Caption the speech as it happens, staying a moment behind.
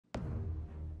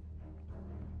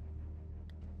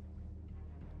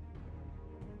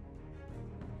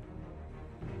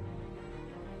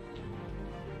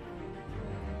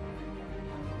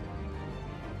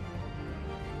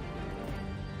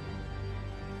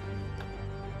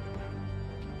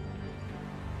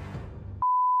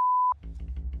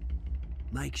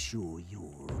Make sure you're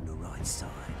on the right side.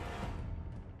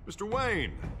 Mr.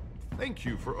 Wayne, thank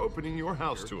you for opening your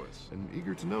house to us, and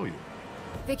eager to know you.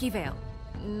 Vicky Vale.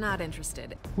 Not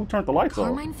interested. Who turned the lights off?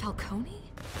 Carmine Falcone?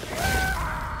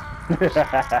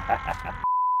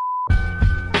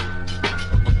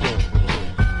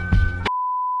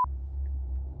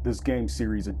 This game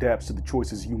series adapts to the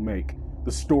choices you make.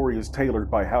 The story is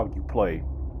tailored by how you play.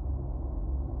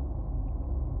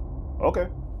 Okay.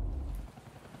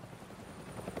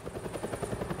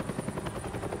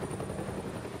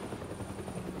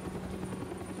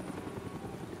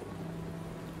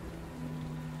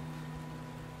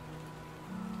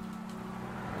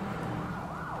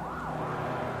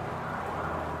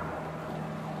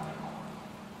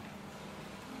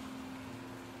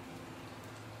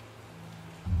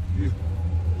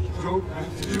 Don't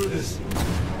have to do this.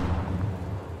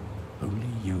 Only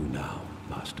you now,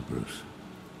 Master Bruce.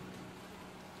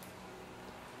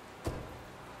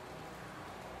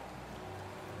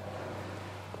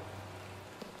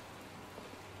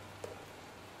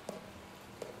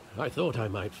 I thought I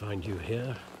might find you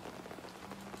here.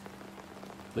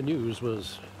 The news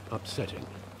was upsetting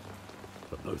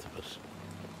for both of us.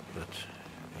 But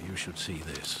you should see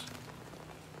this.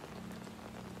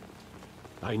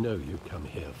 I know you come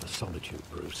here for solitude,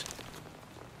 Bruce.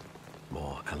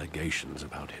 More allegations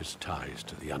about his ties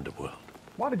to the underworld.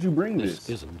 Why did you bring this?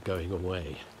 This isn't going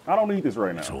away. I don't need this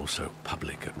right now. It's also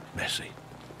public and messy.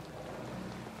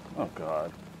 Oh,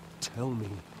 God. Tell me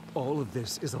all of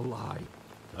this is a lie.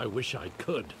 I wish I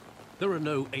could. There are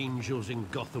no angels in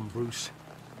Gotham, Bruce.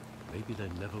 Maybe there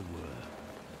never were.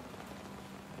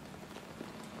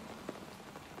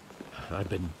 I've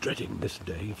been dreading this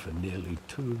day for nearly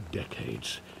 2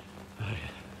 decades.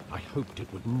 I hoped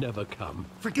it would never come.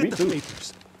 Forget Me the too.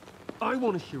 papers. I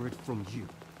want to hear it from you.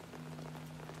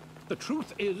 The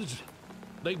truth is,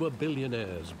 they were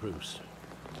billionaires, Bruce.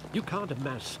 You can't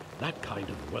amass that kind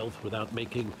of wealth without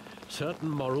making certain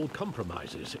moral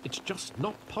compromises. It's just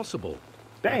not possible.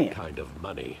 Damn. That kind of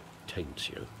money taints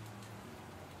you.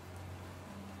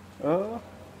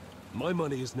 My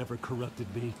money has never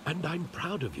corrupted me. And I'm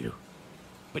proud of you.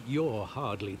 But you're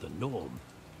hardly the norm.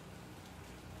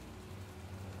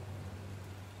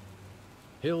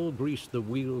 Hill greased the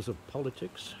wheels of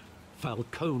politics.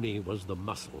 Falcone was the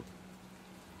muscle.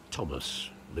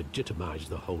 Thomas legitimized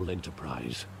the whole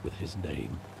enterprise with his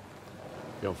name.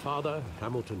 Your father,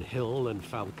 Hamilton Hill, and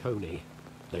Falcone,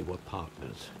 they were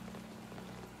partners.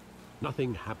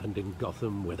 Nothing happened in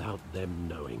Gotham without them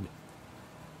knowing.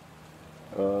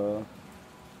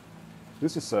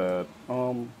 This is sad.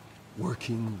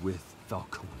 Working with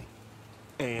Falcone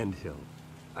and Hill.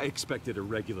 I expected a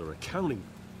regular accounting,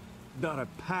 not a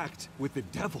pact with the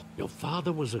devil. Your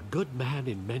father was a good man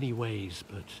in many ways,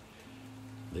 but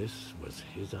this was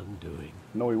his undoing.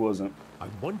 No, he wasn't. I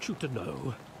want you to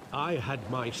know, I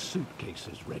had my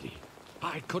suitcases ready.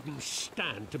 I couldn't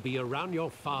stand to be around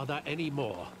your father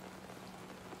anymore.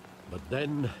 But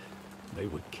then, they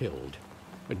were killed,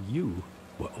 and you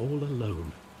were all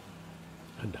alone.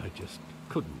 And I just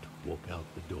couldn't walk out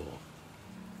the door.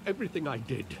 Everything I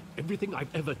did, everything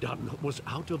I've ever done, was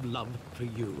out of love for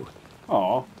you.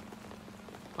 Aw,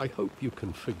 I hope you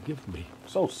can forgive me.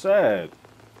 so sad.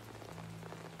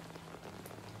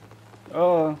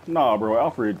 Nah, bro,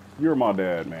 Alfred, you're my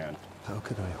dad, man. How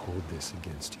could I hold this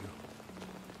against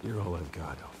you? You're all I've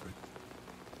got, Alfred.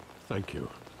 Thank you.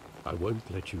 I won't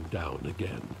let you down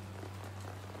again.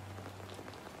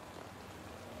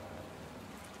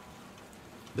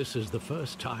 This is the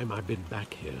first time I've been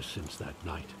back here since that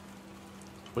night.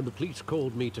 When the police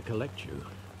called me to collect you,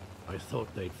 I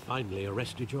thought they'd finally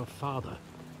arrested your father.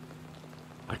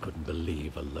 I couldn't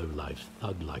believe a low-life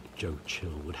thug like Joe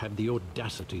Chill would have the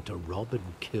audacity to rob and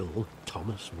kill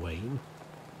Thomas Wayne.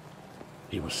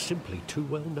 He was simply too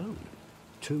well known.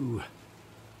 Too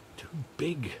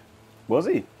big. Was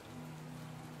he?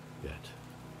 Yet,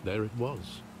 there it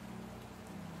was.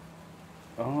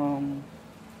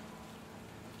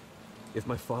 If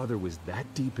my father was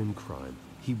that deep in crime,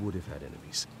 he would have had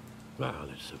enemies. Well,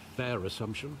 it's a fair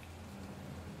assumption.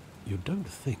 You don't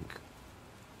think.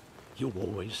 You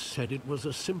always said it was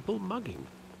a simple mugging.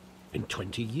 In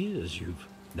 20 years, you've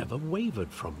never wavered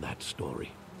from that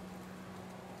story.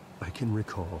 I can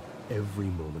recall every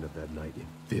moment of that night in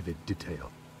vivid detail.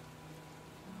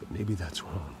 But maybe that's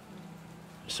wrong.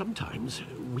 Sometimes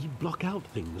we block out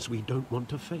things we don't want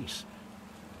to face.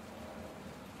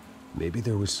 Maybe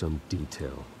there was some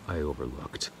detail I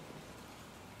overlooked.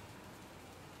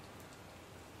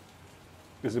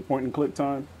 Is it point and click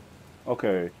time?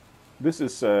 Okay. This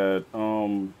is sad.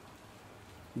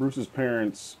 Bruce's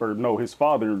parents, or no, his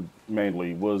father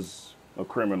mainly, was a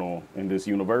criminal in this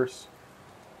universe.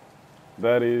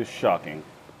 That is shocking.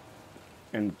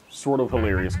 And sort of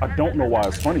hilarious. I don't know why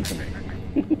it's funny to me.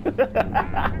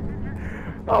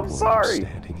 I'm sorry.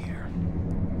 Standing here,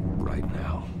 right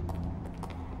now.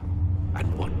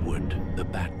 And what would the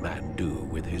Batman do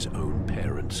with his own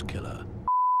parents' killer?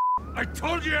 I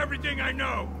told you everything I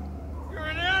know! You're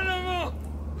an animal!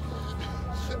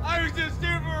 I was just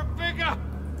here for a pickup!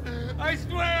 I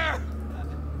swear!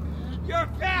 You're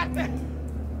fat!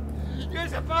 You're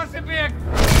supposed to be a...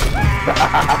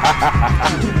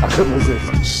 I couldn't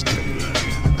resist.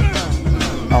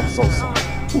 I'm so sorry.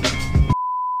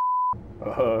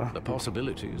 The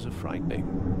possibilities are frightening.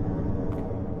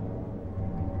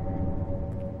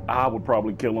 I would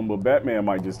probably kill him, but Batman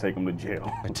might just take him to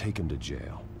jail. I take him to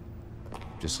jail,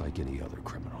 just like any other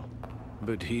criminal.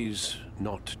 But he's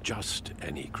not just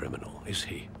any criminal, is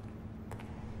he?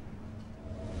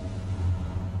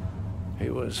 He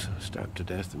was stabbed to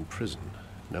death in prison.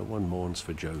 No one mourns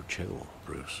for Joe Chill,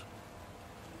 Bruce.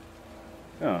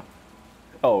 Yeah.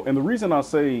 Oh, and the reason I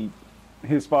say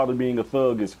his father being a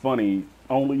thug is funny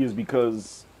only is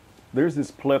because there's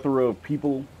this plethora of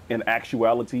people in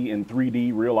actuality in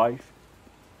 3D real life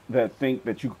that think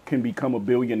that you can become a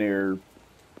billionaire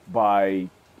by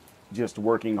just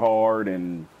working hard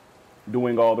and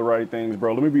doing all the right things.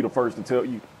 Bro, let me be the first to tell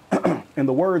you, in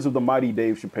the words of the mighty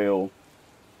Dave Chappelle,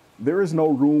 there is no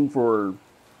room for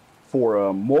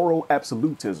moral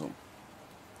absolutism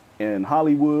in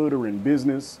Hollywood or in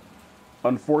business.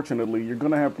 Unfortunately, you're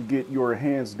going to have to get your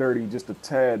hands dirty just a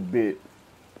tad bit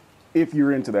if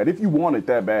you're into that, if you want it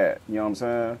that bad, you know what I'm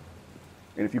saying?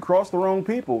 And if you cross the wrong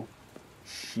people,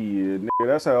 shit, nigga,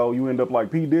 that's how you end up like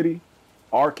P. Diddy,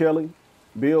 R. Kelly,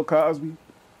 Bill Cosby.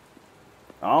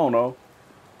 I don't know.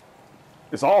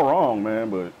 It's all wrong, man,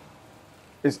 but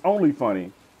it's only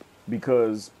funny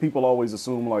because people always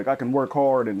assume, like, I can work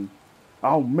hard and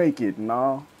I'll make it.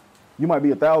 Nah, you might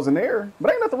be a thousandaire, but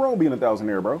ain't nothing wrong being a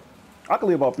thousandaire, bro. I could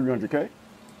live off 300K.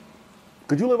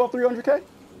 Could you live off 300K?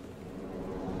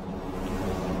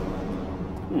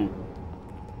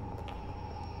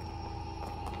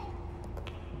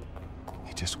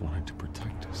 He just wanted to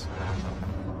protect us.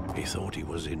 He thought he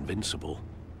was invincible.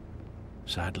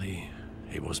 Sadly,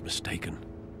 he was mistaken.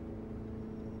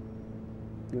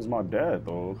 He was my dad,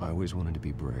 though. I always wanted to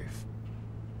be brave,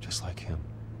 just like him.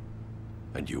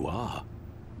 And you are.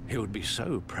 He would be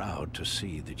so proud to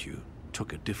see that you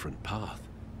took a different path.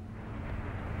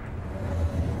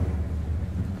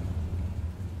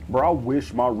 Bro, I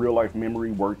wish my real life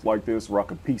memory worked like this, where I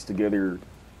could piece together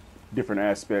different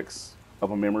aspects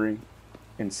of a memory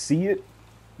and see it.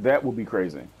 That would be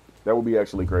crazy. That would be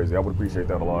actually crazy. I would appreciate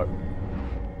that a lot.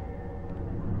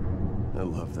 I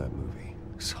love that movie.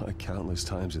 Saw it countless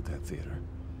times at that theater.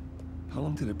 How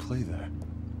long did it play there?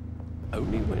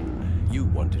 Only when you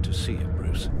wanted to see it,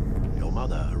 Bruce. Your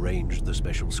mother arranged the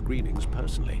special screenings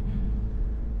personally.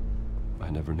 I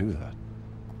never knew that.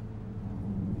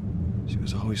 She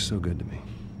was always so good to me.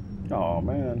 Oh,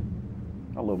 man.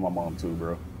 I love my mom too,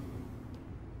 bro.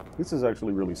 This is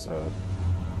actually really sad.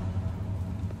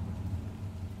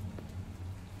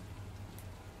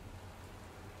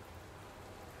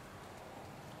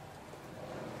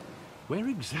 Where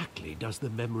exactly does the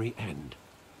memory end?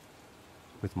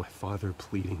 With my father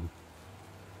pleading,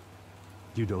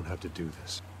 "You don't have to do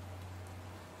this."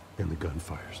 And the gun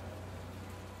fires.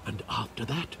 And after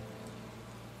that?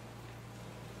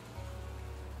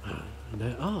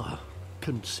 There are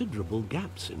considerable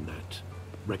gaps in that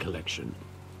recollection.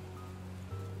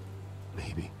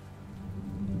 Maybe.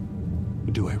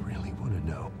 Do I really want to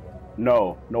know?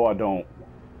 No, I don't.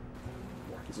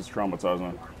 This is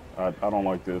traumatizing. I don't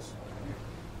like this.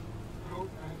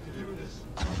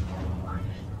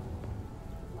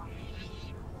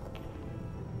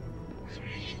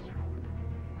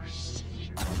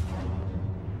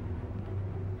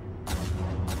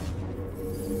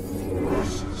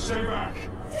 Stay back!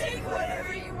 Take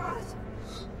whatever you want.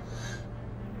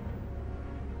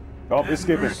 Oh, it's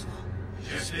skipping.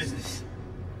 This business.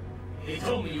 He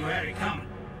told me you had it coming.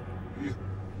 You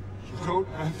don't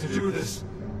have to do this.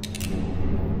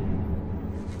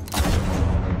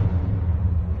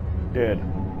 Dead.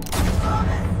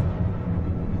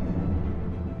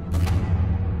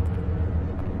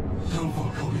 Don't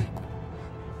walk on me.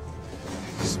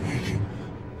 He's making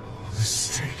a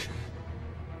mistake.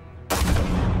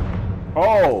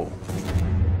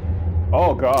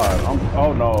 Oh God.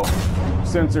 Oh no.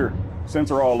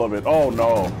 Censor all of it. Oh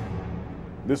no.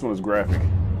 This one is graphic.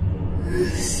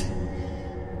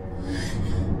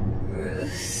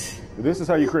 This is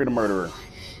how you create a murderer.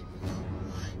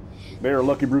 They are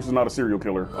lucky Bruce is not a serial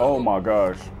killer. Oh my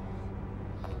gosh.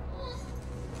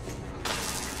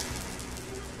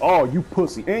 Oh, you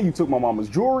pussy. And you took my mama's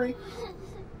jewelry?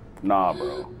 Nah,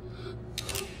 bro.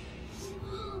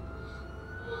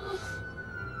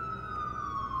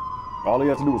 All he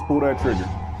has to do is pull that trigger.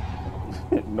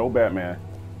 No Batman.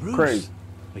 Bruce, Craze.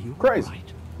 are you Craze. all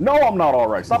right? No, I'm not all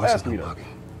right. Stop Wasn't asking me that. Ibaaka.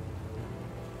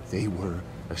 They were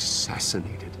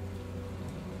assassinated.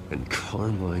 And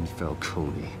Carmine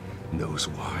Falcone knows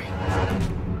why.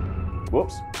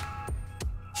 Whoops.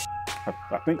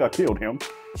 I think I killed him.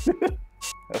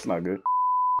 That's not good.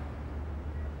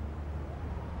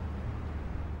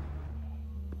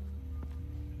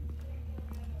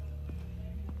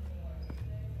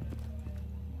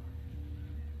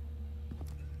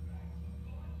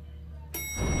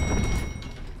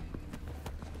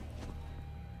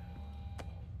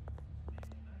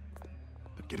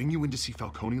 But getting you in to see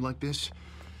Falcone like this,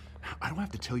 I don't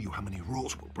have to tell you how many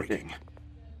rules we're breaking.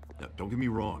 Now, don't get me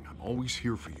wrong, I'm always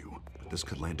here for you, but this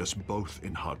could land us both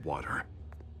in hot water.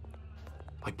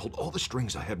 I pulled all the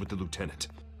strings I had with the lieutenant.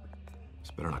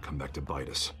 This better not come back to bite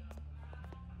us.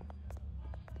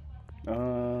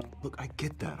 Look, I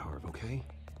get that, Harv, okay?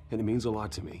 And it means a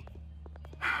lot to me.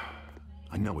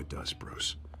 I know it does,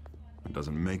 Bruce. It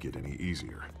doesn't make it any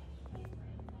easier.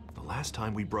 The last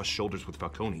time we brushed shoulders with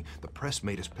Falcone, the press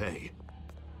made us pay.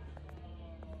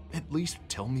 At least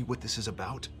tell me what this is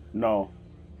about. No.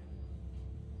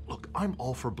 Look, I'm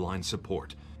all for blind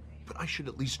support, but I should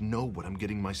at least know what I'm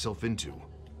getting myself into.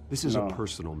 This is No. a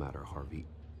personal matter, Harvey.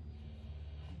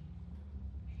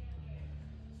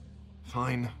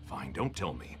 Fine, fine, don't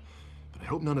tell me. But I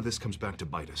hope none of this comes back to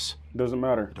bite us. Doesn't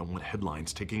matter. I don't want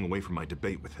headlines taking away from my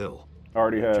debate with Hill.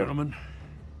 Already have. Gentlemen,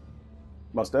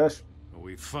 Mustache?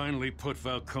 we finally put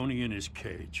Falcone in his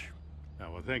cage.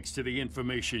 Now, thanks to the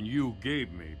information you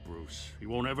gave me, Bruce, he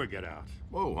won't ever get out.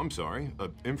 Whoa, I'm sorry.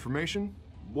 Information?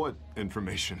 What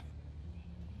information?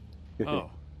 Oh,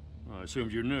 well, I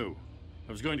assumed you knew.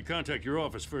 I was going to contact your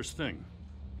office first thing,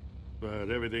 but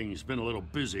everything's been a little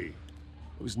busy.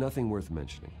 It was nothing worth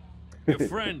mentioning. Your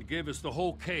friend gave us the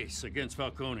whole case against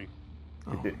Falcone.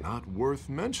 Oh, not worth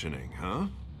mentioning, huh?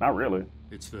 Not really.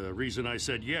 It's the reason I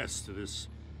said yes to this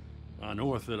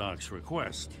unorthodox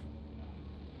request.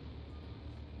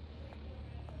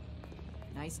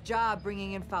 Nice job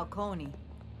bringing in Falcone.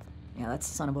 Yeah, that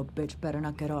son of a bitch better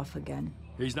not get off again.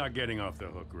 He's not getting off the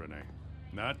hook, Renee.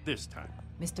 Not this time.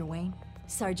 Mr. Wayne,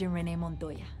 Sergeant Renee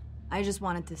Montoya. I just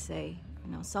wanted to say,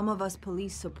 some of us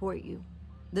police support you,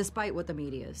 despite what the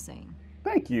media is saying.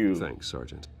 Thank you. Thanks,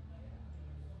 Sergeant.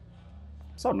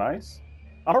 So nice.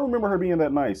 I don't remember her being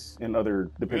that nice in other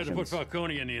We had to put depictions.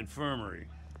 Falcone in the infirmary.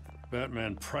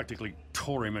 Batman practically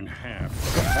tore him in half.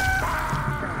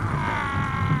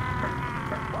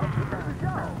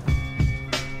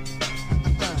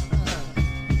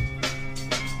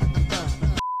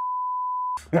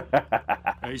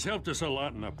 He's helped us a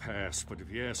lot in the past, but if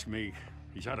you ask me,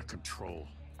 he's out of control.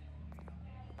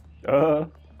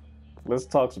 Let's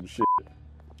talk some shit.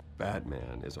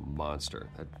 Batman is a monster.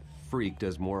 That freak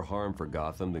does more harm for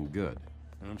Gotham than good.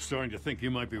 I'm starting to think you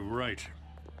might be right.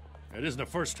 It isn't the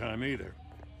first time either.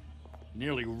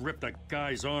 Nearly ripped a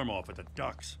guy's arm off at the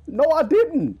docks. No, I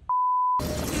didn't.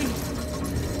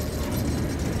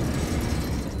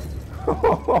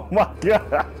 Oh my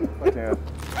god.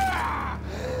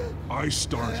 I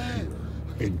start here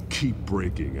and keep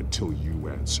breaking until you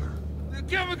answer. The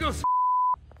chemicals.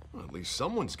 Well, at least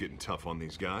someone's getting tough on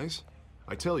these guys.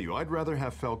 I tell you, I'd rather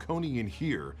have Falcone in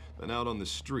here than out on the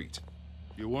street.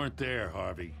 You weren't there,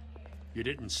 Harvey. You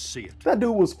didn't see it. That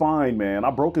dude was fine, man.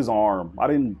 I broke his arm. I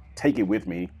didn't take it with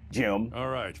me, Jim. All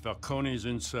right, Falcone's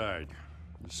inside.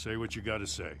 Just say what you gotta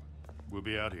say. We'll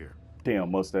be out here.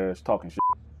 Damn, Mustache, talking shit.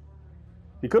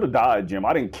 He could have died, Jim.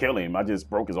 I didn't kill him. I just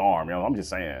broke his arm. I'm just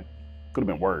saying. Could have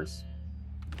been worse.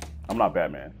 I'm not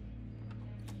Batman.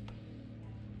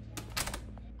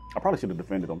 I probably should have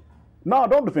defended him. No,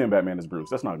 don't defend Batman as Bruce.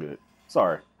 That's not good.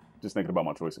 Sorry. Just thinking about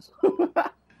my choices.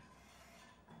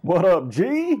 What up,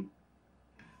 G?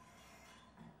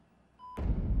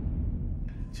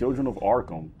 Children of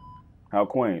Arkham. How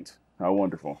quaint. How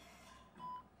wonderful.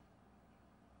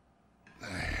 The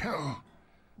hell?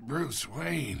 Bruce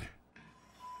Wayne.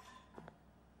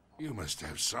 You must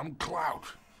have some clout.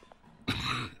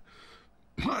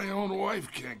 My own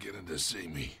wife can't get in to see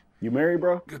me. You married,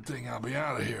 bro? Good thing I'll be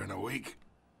out of here in a week.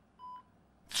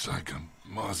 It's like a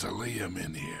mausoleum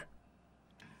in here.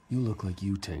 You look like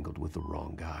you tangled with the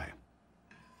wrong guy.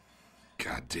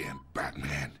 Goddamn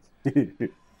Batman.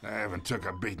 I haven't took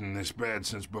a beating this bad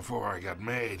since before I got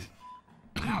made.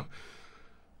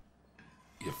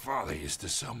 Your father used to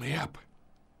sew me up.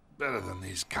 Better than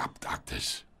these cop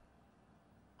doctors.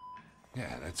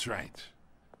 Yeah, that's right.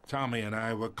 Tommy and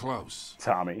I were close.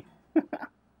 Tommy.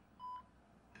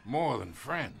 More than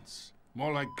friends.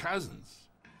 More like cousins.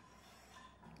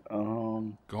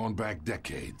 Going back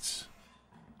decades.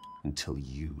 Until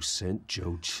you sent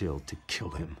Joe Chill to kill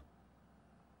him.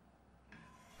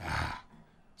 Ah,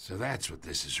 so that's what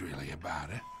this is really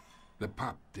about, eh? The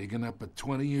pup digging up a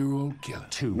 20-year-old killer.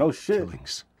 2 No shit.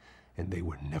 killings, and they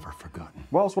were never forgotten.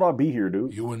 Why else would I be here,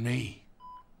 dude? You and me,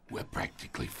 we're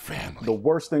practically family. The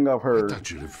worst thing I've I heard thought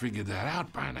you'd have figured that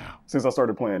out by now. since I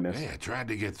started playing this. Hey, I tried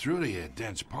to get through to your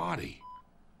dense party.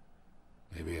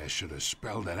 Maybe I should have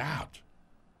spelled it out.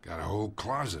 Got a whole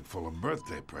closet full of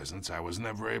birthday presents I was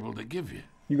never able to give you.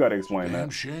 You gotta explain Damn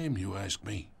that. shame you ask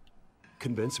me.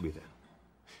 Convince me then.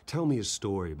 Tell me a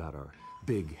story about our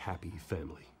big, happy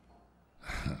family.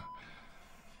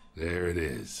 There it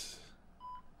is.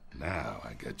 Now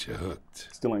I got you hooked.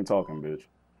 Still ain't talking, bitch.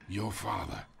 Your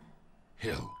father,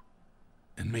 Hill,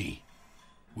 and me,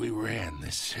 we ran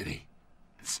this city.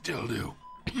 Still do.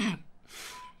 God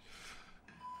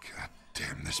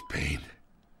damn this pain.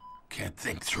 Can't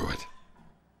think through it.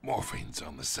 Morphine's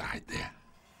on the side there.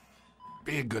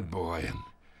 Be a good boy and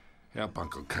help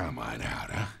Uncle Carmine out,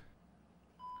 huh?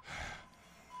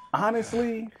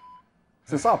 Honestly,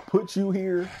 since I put you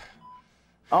here,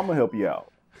 I'm gonna help you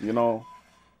out. You know,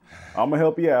 I'm gonna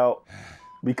help you out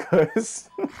because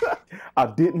I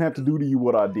didn't have to do to you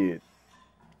what I did.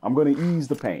 I'm gonna ease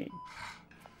the pain.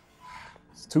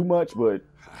 It's too much, but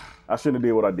I shouldn't have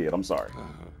did what I did. I'm sorry.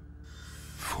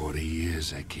 40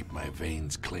 years I keep my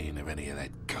veins clean of any of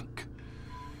that gunk.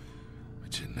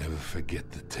 But you never forget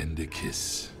the tender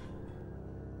kiss.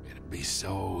 It'd be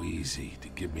so easy to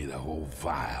give me the whole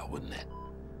vial, wouldn't it?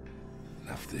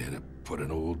 Enough there to put an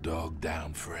old dog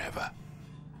down forever.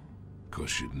 Of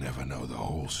course, you'd never know the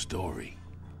whole story.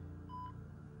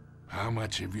 How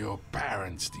much of your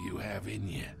parents do you have in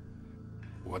you?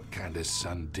 What kind of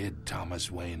son did Thomas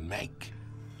Wayne make?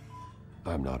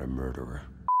 I'm not a murderer.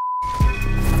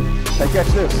 Hey, catch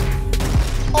this.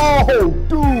 Oh,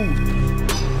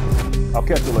 dude. I'll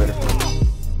catch you later.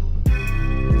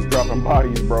 Just dropping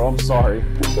bodies, bro. I'm sorry.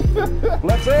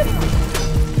 Let's it.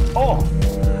 Oh,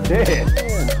 dead.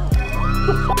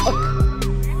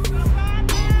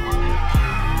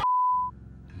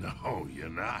 No, you're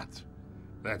not.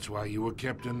 That's why you were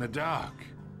kept in the dark.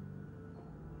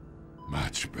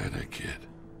 Much better, kid.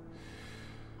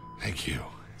 Thank you.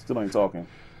 Still ain't talking.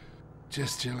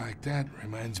 Gesture like that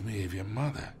reminds me of your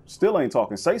mother. Still ain't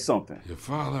talking. Say something. Your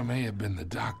father may have been the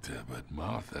doctor, but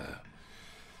Martha,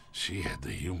 she had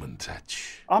the human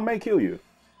touch. I may kill you.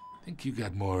 I think you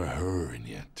got more of her in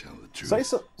you, tell the truth.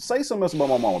 Say something else about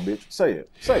my mama, bitch. Say it.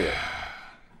 Say it.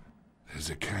 There's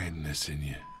a kindness in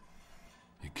you.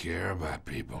 You care about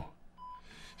people.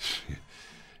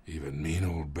 Even mean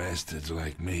old bastards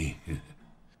like me.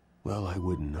 Well, I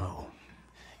wouldn't know.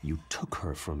 You took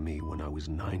her from me when I was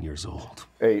 9 years old.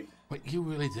 8. What, you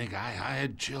really think I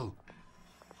hired Chill?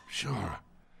 Sure.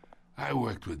 I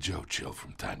worked with Joe Chill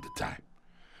from time to time.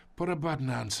 Put a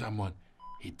button on someone,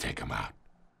 he'd take him out.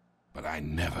 But I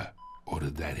never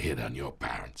ordered that hit on your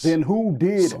parents. Then who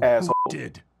did, So asshole? who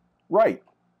did? Right.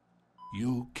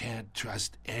 You can't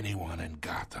trust anyone in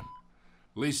Gotham.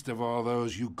 Least of all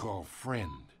those you call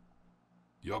friend.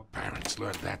 Your parents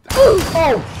learned that.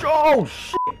 Oh,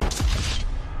 shit.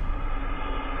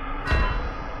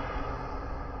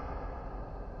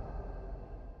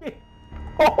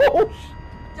 Oh,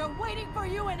 They're waiting for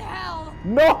you in hell!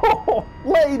 no!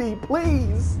 Lady,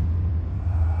 please!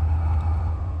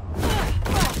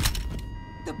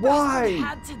 The Why? bastard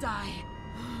had to die.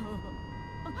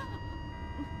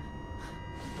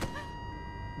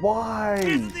 Why?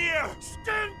 In the air!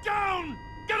 Stand down!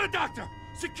 Get a doctor!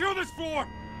 Secure this floor!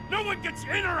 No one gets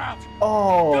in or out!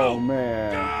 Oh, Go!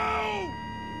 man. Go!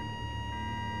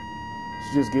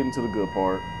 She's just getting to the good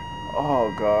part.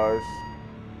 Oh, gosh.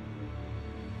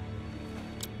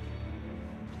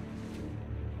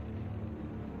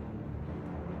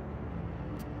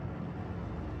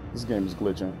 This game is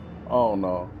glitching. Oh,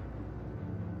 no.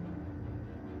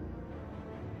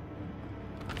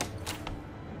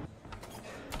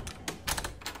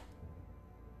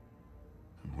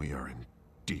 We are in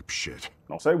deep shit.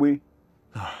 Don't say we.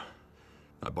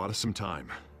 I bought us some time,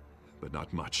 but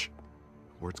not much.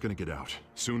 Word's gonna get out,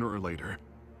 sooner or later.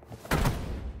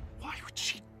 Why would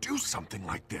she do something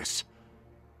like this?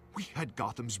 We had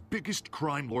Gotham's biggest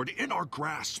crime lord in our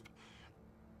grasp.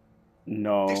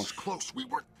 No. This close. We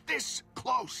were this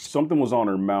close. Something was on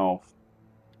her mouth.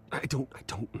 I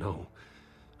don't know.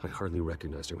 I hardly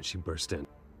recognized her when she burst in.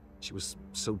 She was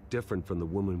so different from the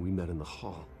woman we met in the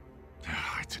hall.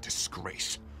 It's a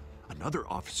disgrace. Another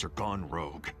officer gone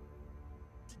rogue.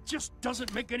 just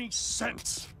doesn't make any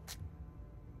sense.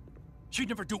 She'd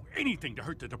never do anything to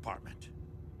hurt the department.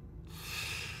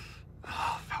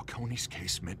 Falcone's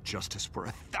case meant justice for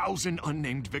 1,000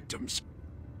 unnamed victims.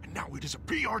 And now it is a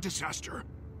PR disaster.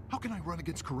 How can I run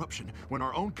against corruption when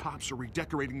our own cops are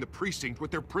redecorating the precinct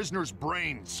with their prisoners'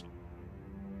 brains?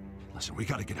 Listen, we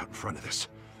gotta get out in front of this.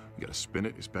 We gotta spin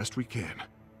it as best we can.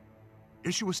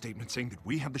 Issue a statement saying that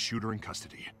we have the shooter in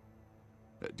custody.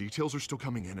 Details are still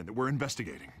coming in and that we're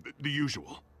investigating. The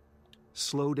usual.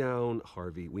 Slow down,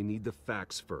 Harvey. We need the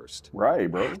facts first.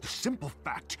 Right, bro. The simple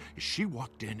fact is she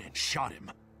walked in and shot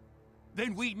him.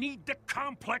 Then we need the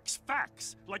complex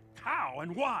facts, like how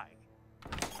and why.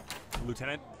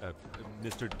 Lieutenant,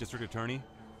 Mr. District Attorney,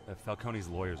 Falcone's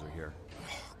lawyers are here.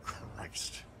 Oh,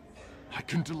 Christ. I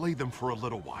can delay them for a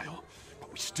little while,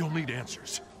 but we still need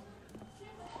answers.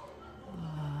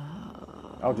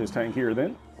 I'll just hang here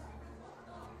then.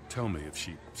 Tell me if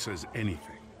she says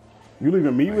anything. You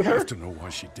leaving me with her? I have to know why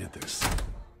she did this.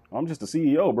 I'm just the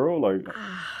CEO, bro. Like,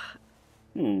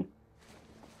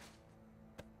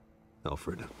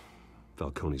 Alfred,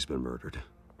 Falcone's been murdered.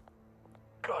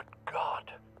 Good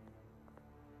God.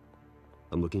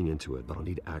 I'm looking into it, but I'll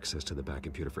need access to the back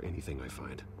computer for anything I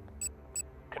find.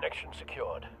 Connection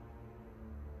secured.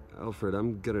 Alfred,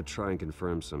 I'm gonna try and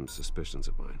confirm some suspicions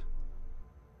of mine.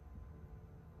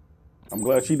 I'm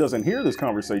glad she doesn't hear this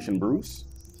conversation, Bruce.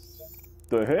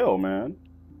 The hell, man?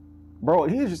 Bro,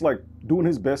 he is just like doing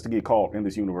his best to get caught in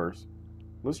this universe.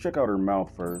 Let's check out her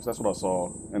mouth first. That's what I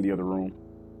saw in the other room.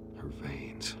 Her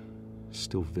veins,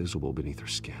 still visible beneath her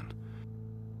skin.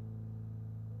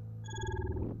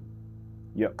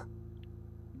 Yuck.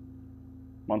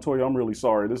 Montoya, I'm really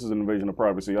sorry. This is an invasion of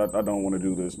privacy. I don't want to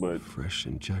do this, but... Fresh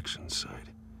injection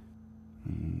site.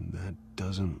 That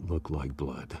doesn't look like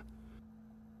blood.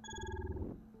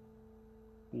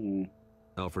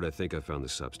 Alfred, I think I found the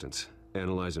substance.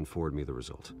 Analyze and forward me the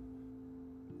result.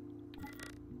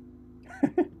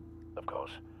 Of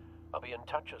course. I'll be in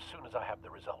touch as soon as I have the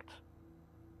results.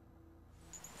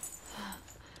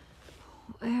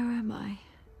 Where am I?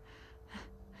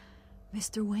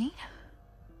 Mr. Wayne?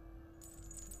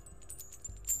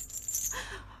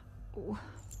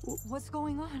 What's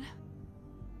going on?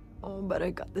 Oh, but I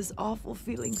got this awful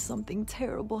feeling something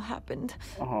terrible happened.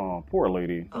 Oh, poor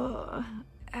lady.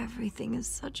 Everything is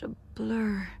such a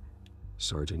blur.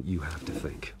 Sergeant, you have to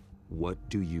think. What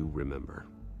do you remember?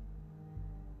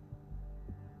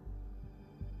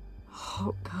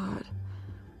 Oh, God.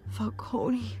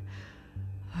 Falcone.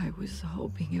 I was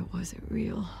hoping it wasn't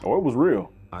real. Oh, it was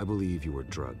real. I believe you were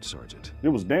drugged, Sergeant. It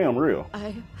was damn real.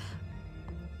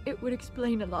 It would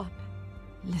explain a lot.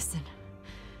 Listen,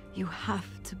 you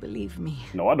have to believe me.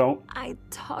 No, I don't. I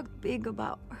talked big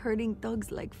about hurting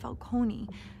thugs like Falcone,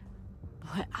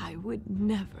 but I would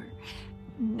never,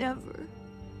 never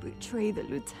betray the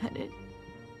lieutenant.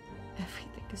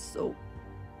 Everything is so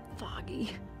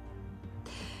foggy.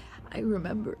 I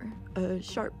remember a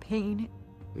sharp pain.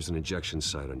 There's an injection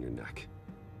site on your neck.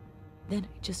 Then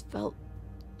I just felt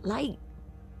light,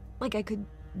 like I could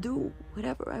do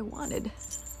whatever I wanted.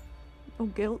 No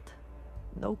guilt,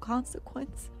 no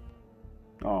consequence.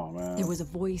 Oh, man. There was a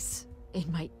voice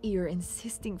in my ear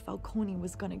insisting Falcone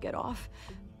was gonna get off.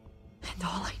 And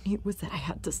all I knew was that I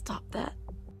had to stop that.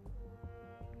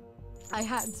 I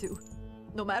had to,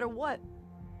 no matter what.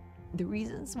 The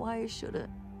reasons why I shouldn't,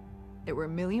 they were a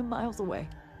million miles away.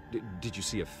 Did you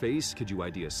see a face? Could you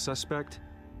ID a suspect?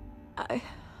 I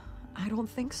don't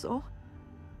think so.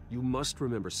 You must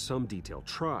remember some detail.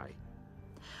 Try.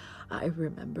 I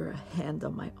remember a hand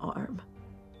on my arm,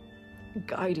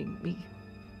 guiding me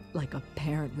like a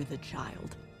parent with a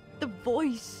child. The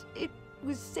voice, it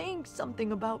was saying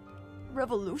something about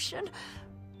revolution.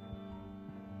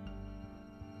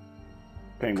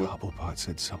 Penguin. Cobblepot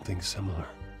said something similar.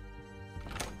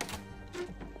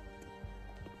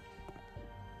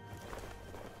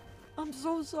 I'm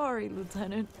so sorry,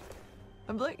 Lieutenant.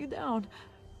 I've let you down.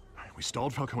 We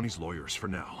stalled Falcone's lawyers for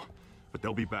now, but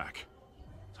they'll be back.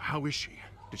 How is she?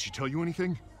 Did she tell you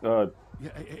anything?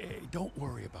 Hey, don't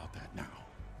worry about that now.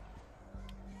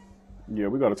 Yeah,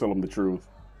 we gotta tell them the truth.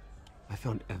 I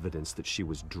found evidence that she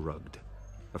was drugged.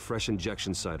 A fresh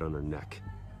injection site on her neck.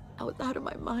 I was out of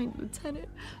my mind, Lieutenant.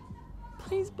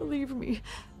 Please believe me.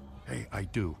 Hey, I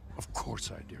do. Of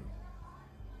course I do.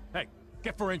 Hey,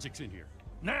 get forensics in here.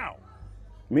 Now!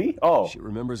 Me? Oh. She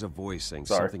remembers a voice saying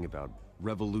Sorry. something about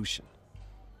revolution.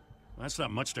 That's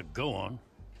not much to go on.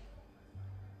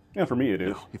 Yeah, for me it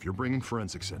is. Now, if you're bringing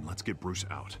forensics in, let's get Bruce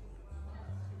out.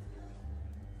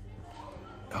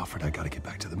 Alfred, I gotta get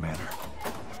back to the manor.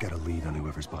 I've got a lead on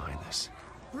whoever's behind this.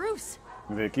 Bruce!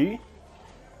 Vicky?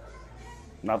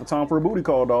 Not the time for a booty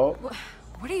call, dog.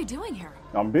 What are you doing here?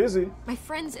 I'm busy. My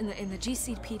friends in the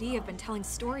GCPD have been telling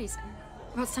stories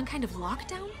about some kind of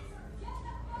lockdown.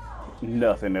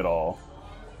 Nothing at all.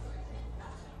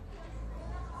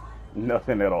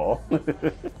 Nothing at all.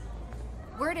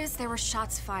 Word is there were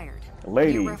shots fired.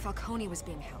 Lady. Near where Falcone was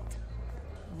being held.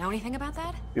 Know anything about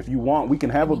that? If you want, we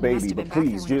can have a baby, but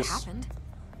please just...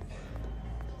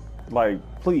 Like,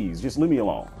 please, just leave me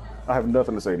alone. I have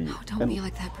nothing to say to you. Oh, don't be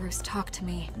like that, Bruce. Talk to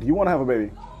me. Do you want to have a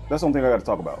baby? That's the only thing I got to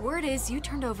talk about. Word is you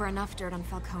turned over enough dirt on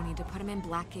Falcone to put him in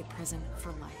Blackgate Prison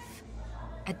for life.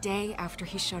 A day after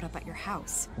he showed up at your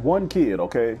house. One kid,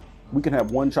 okay? We can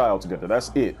have one child together. That's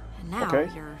it. And now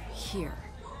okay? You're here.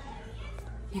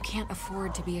 You can't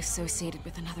afford to be associated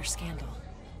with another scandal.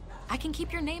 I can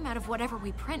keep your name out of whatever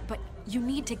we print, but you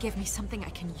need to give me something I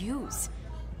can use.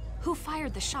 Who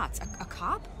fired the shots? A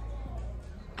cop?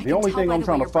 The only thing I'm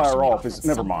trying to fire off is...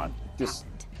 Never mind. Just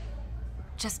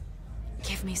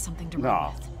give me something to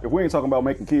run with. If we ain't talking about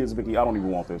making kids, Vicky, I don't even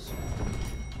want this.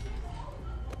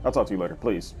 I'll talk to you later,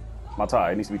 please. My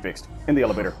tie, it needs to be fixed. In the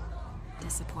elevator.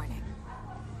 Disappointing.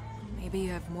 Maybe you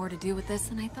have more to do with this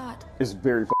than I thought. It's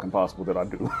very fucking possible that I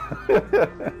do.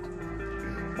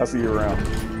 I'll see you around.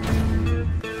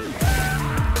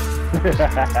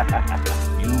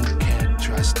 You can't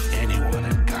trust anyone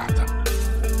in Gotham.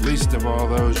 Least of all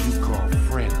those you call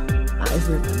friend. I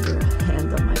remember a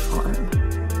hand on my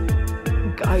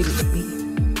arm, guiding me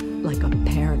like a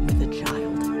parent with a